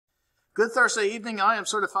Good Thursday evening. I am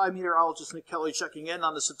certified meteorologist Nick Kelly checking in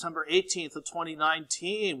on the September 18th of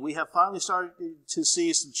 2019. We have finally started to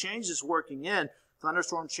see some changes working in.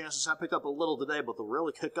 Thunderstorm chances have picked up a little today, but they'll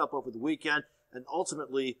really kick up over the weekend and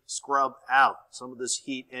ultimately scrub out some of this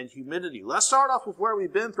heat and humidity. Let's start off with where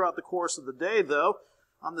we've been throughout the course of the day, though.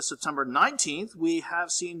 On the September 19th, we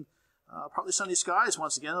have seen partly sunny skies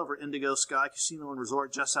once again over Indigo Sky Casino and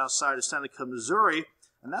Resort just outside of Seneca, Missouri.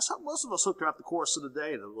 And that's how most of us look throughout the course of the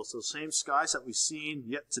day. It was those same skies that we've seen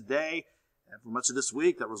yet today and for much of this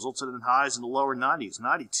week that resulted in highs in the lower 90s.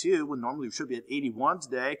 92, when normally we should be at 81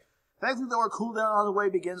 today. Thankfully, though, our cool down on the way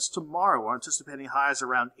begins tomorrow. We're anticipating highs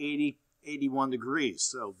around 80, 81 degrees.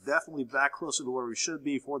 So definitely back closer to where we should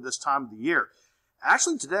be for this time of the year.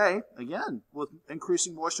 Actually, today, again, with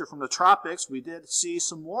increasing moisture from the tropics, we did see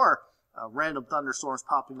some more random thunderstorms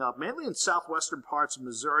popping up, mainly in southwestern parts of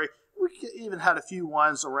Missouri. We even had a few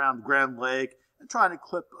ones around Grand Lake and trying to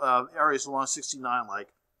clip areas along 69 like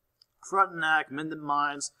Frontenac, Minden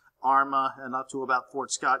Mines, Arma, and up to about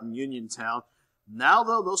Fort Scott and Uniontown. Now,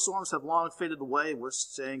 though, those storms have long faded away, and we're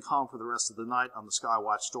staying calm for the rest of the night on the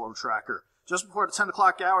Skywatch Storm Tracker. Just before the 10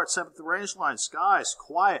 o'clock hour at 7th range line, skies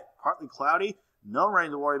quiet, partly cloudy, no rain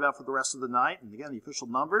to worry about for the rest of the night. And again, the official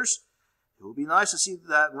numbers, it would be nice to see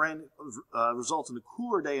that rain result in a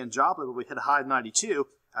cooler day in Joplin, where we hit a high of 92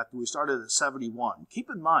 after we started at 71. Keep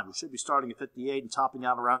in mind, we should be starting at 58 and topping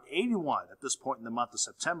out around 81 at this point in the month of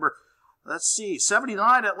September. Let's see,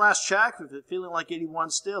 79 at last check, feeling like 81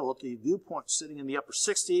 still. The dew point sitting in the upper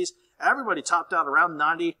 60s. Everybody topped out around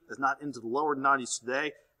 90, is not into the lower 90s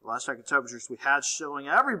today. The last check of temperatures we had showing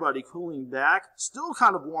everybody cooling back. Still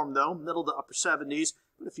kind of warm, though, middle to upper 70s.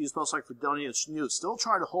 But a few spots like Fredonia and Chanute still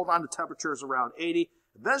trying to hold on to temperatures around 80.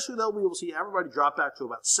 Eventually, though, we will see everybody drop back to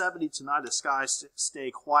about 70 tonight as skies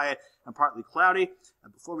stay quiet and partly cloudy.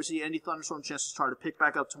 And before we see any thunderstorm chances try to pick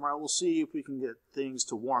back up tomorrow, we'll see if we can get things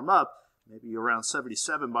to warm up, maybe around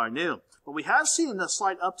 77 by noon. But we have seen a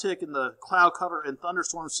slight uptick in the cloud cover and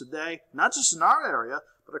thunderstorms today, not just in our area,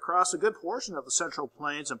 but across a good portion of the Central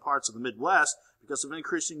Plains and parts of the Midwest because of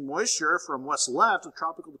increasing moisture from west left of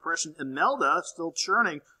Tropical Depression Imelda still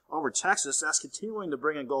churning over Texas. That's continuing to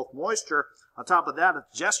bring in Gulf moisture. On top of that,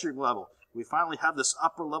 at the jet stream level, we finally have this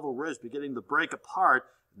upper level ridge beginning to break apart.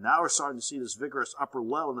 Now we're starting to see this vigorous upper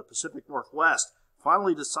low in the Pacific Northwest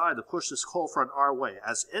finally decide to push this cold front our way.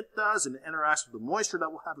 As it does and it interacts with the moisture that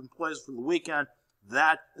we'll have in place for the weekend,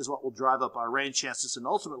 that is what will drive up our rain chances and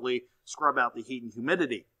ultimately scrub out the heat and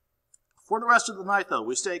humidity. For the rest of the night, though,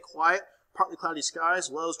 we stay quiet, partly cloudy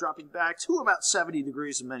skies, lows dropping back to about 70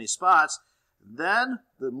 degrees in many spots. Then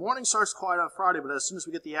the morning starts quiet on Friday, but as soon as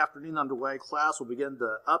we get the afternoon underway, clouds will begin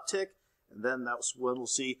to uptick, and then that's when we'll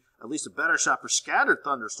see at least a better shot for scattered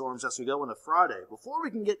thunderstorms as we go into Friday. Before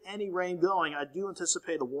we can get any rain going, I do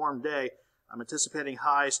anticipate a warm day. I'm anticipating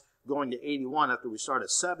highs going to 81 after we start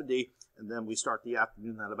at 70, and then we start the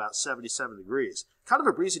afternoon at about 77 degrees. Kind of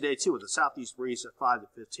a breezy day, too, with a southeast breeze at 5 to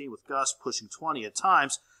 15, with gusts pushing 20 at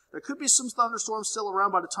times. There could be some thunderstorms still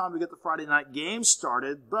around by the time we get the Friday night games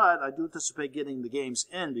started, but I do anticipate getting the games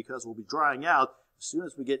in because we'll be drying out as soon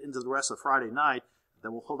as we get into the rest of Friday night.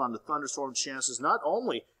 Then we'll hold on to thunderstorm chances not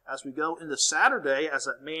only as we go into Saturday as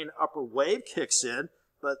that main upper wave kicks in,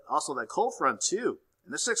 but also that cold front too.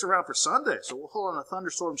 And this sticks around for Sunday, so we'll hold on to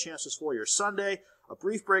thunderstorm chances for your Sunday. A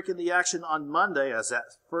brief break in the action on Monday as that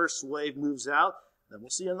first wave moves out. Then we'll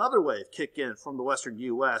see another wave kick in from the western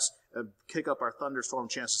U.S. and kick up our thunderstorm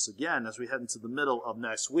chances again as we head into the middle of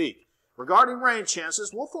next week. Regarding rain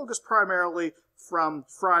chances, we'll focus primarily from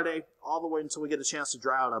Friday all the way until we get a chance to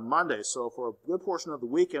dry out on Monday. So for a good portion of the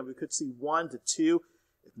weekend, we could see 1 to 2,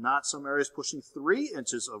 if not some areas pushing 3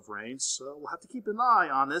 inches of rain. So we'll have to keep an eye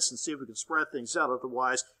on this and see if we can spread things out.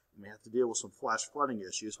 Otherwise, we may have to deal with some flash flooding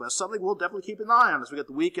issues. But that's something we'll definitely keep an eye on as we get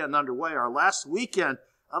the weekend underway. Our last weekend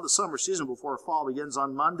of the summer season before fall begins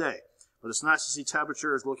on Monday. But it's nice to see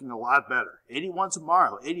temperatures looking a lot better. 81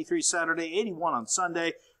 tomorrow, 83 Saturday, 81 on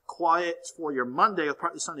Sunday. Quiet for your Monday with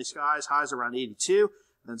partly sunny skies, highs around 82.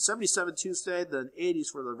 Then 77 Tuesday, then 80s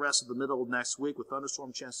for the rest of the middle of next week with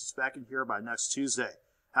thunderstorm chances back in here by next Tuesday.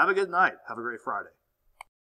 Have a good night. Have a great Friday.